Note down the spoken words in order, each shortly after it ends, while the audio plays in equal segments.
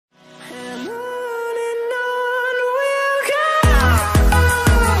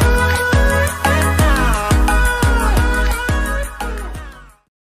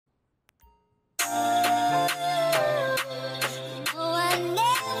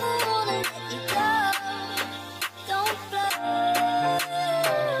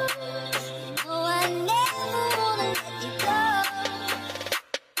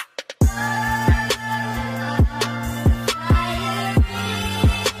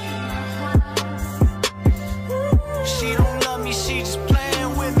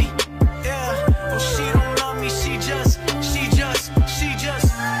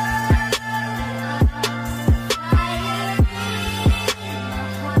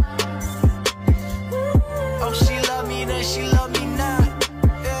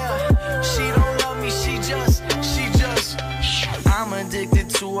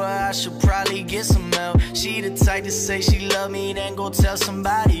sight to say she love me, then go tell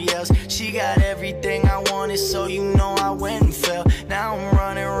somebody else. She got everything I wanted, so you know I went and fell. Now I'm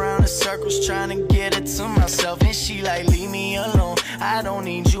running around in circles trying to get it to myself, and she like, leave me alone, I don't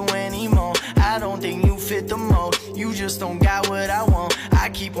need you anymore. I don't think you fit the mold, you just don't got what I want. I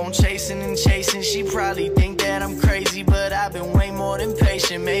keep on chasing and chasing, she probably think that I'm crazy, but I've been way more than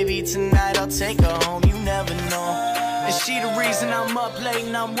patient. Maybe tonight I'll take her home, you never know. And she the reason I'm up late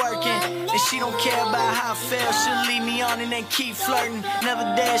and I'm working, and she don't care about how I feel. She'll leave me on and then keep flirting. Never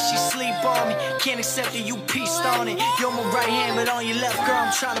dare she sleep on me, can't accept that you pieced on it. You're my right hand but on your left, girl,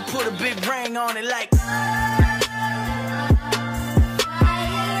 I'm trying to put a big ring on it like.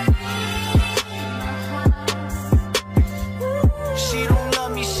 She don't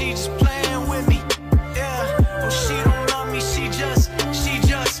love me, she just playing with me, yeah. Oh, she don't love me, she just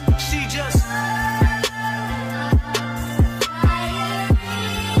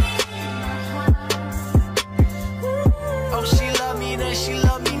oh, she love me, then she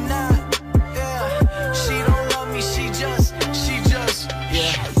love me not, yeah. She don't love me, she just,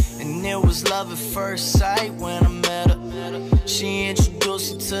 yeah. And it was love at first sight when I met her. She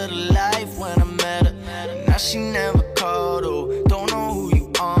introduced me to the life when I met her. Now she never called, oh, don't know who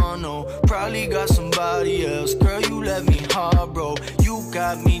you are, no. Probably got somebody else, girl, you left me hard, bro. You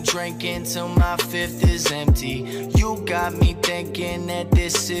got me drinking till my fifth is empty. You got me thinking that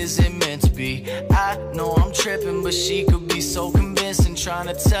this isn't meant to be. I know I'm tripping, but she could be so convincing. Trying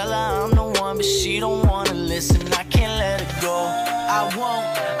to tell her I'm the one, but she don't wanna listen. I can't let her go, I won't.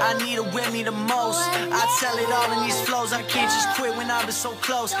 I need her with me the most. I tell it all in these flows, I can't just quit when I've been so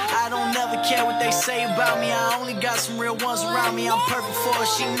close. I don't never care what they say about me, I only got some real ones around me. I'm perfect for her,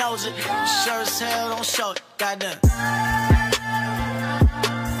 she knows it. Sure as hell don't show it, goddamn.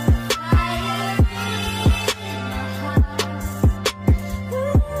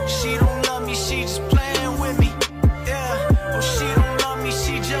 She don't love me, she just playing with me, yeah. Oh, she don't love me,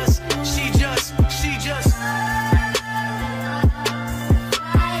 she just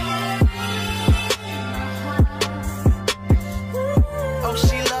oh,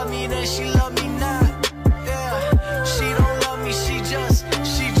 she love me, then she love me not, yeah. She don't love me, she just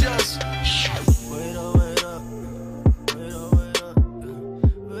wait up, wait up, wait up, wait up,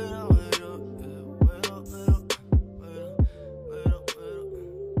 wait up, wait up, wait up, wait up, wait up, wait up,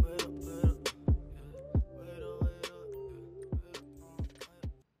 wait up.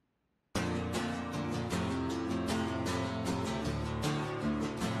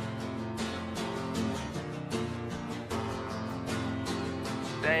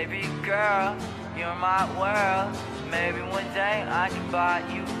 Baby girl, you're my world. Maybe one day I can buy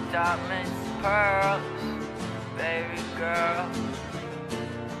you diamonds and pearls. Baby girl,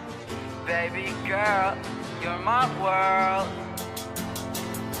 you're my world.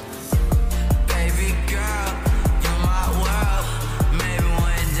 Baby girl, you're my world. Maybe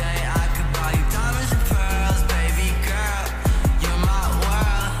one day I could buy you diamonds and pearls. Baby girl, you're my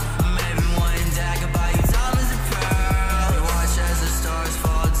world. Maybe one day I could buy you diamonds and pearls. Watch as the stars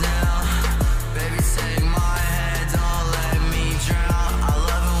fall down. Baby, take my hand, don't let me drown. I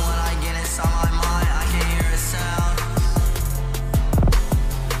love it when I get inside my mind, I can hear a sound.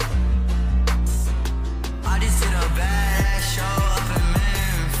 I just did a badass show up in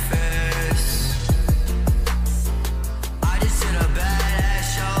Memphis. I just did a badass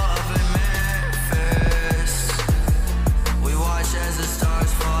show up in Memphis. We watch as the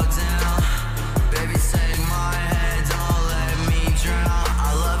stars fall down. Baby, take my hand, don't let me drown.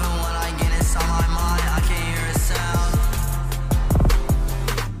 I love it when I get inside my mind, I can hear a sound.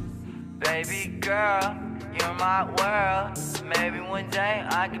 Baby girl, you're my world. Maybe one day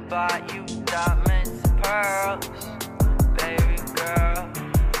I could buy you diamonds and pearls. Baby girl.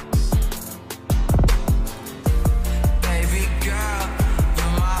 Baby girl,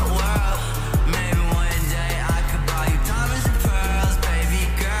 you're my world. Maybe one day I could buy you diamonds and pearls. Baby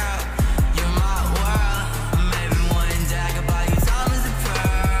girl, you're my world. Maybe one day I could buy you diamonds and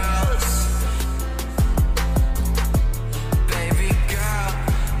pearls. Baby girl,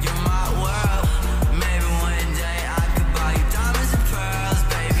 you're my world. Maybe one day I could buy you diamonds and pearls.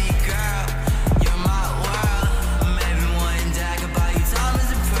 Baby girl, you're my world. Maybe one day I could buy you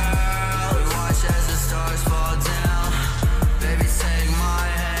diamonds and pearls. We watch as the stars fall down. Baby, take my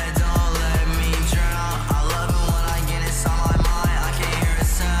hand, don't let me drown. I love it when I get inside my mind, I can hear a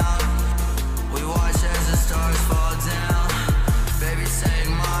sound. We watch as the stars fall down. Baby, take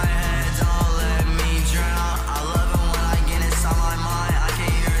my hand, don't let me drown. I love it when I get inside my mind, I can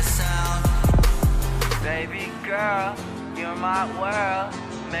hear a sound. Baby girl, you're my world.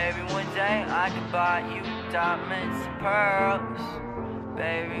 Maybe one day I could buy you diamonds and pearls.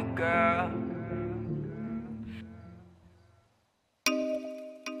 Baby girl.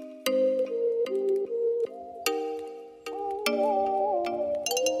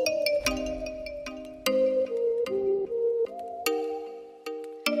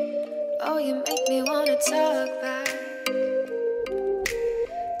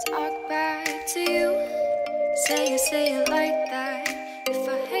 to you. Say it like that. If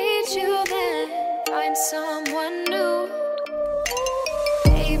I hate you, then find someone new.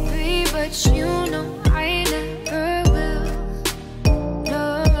 Baby, but you know I never will.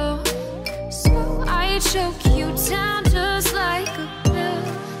 No, so I choke you.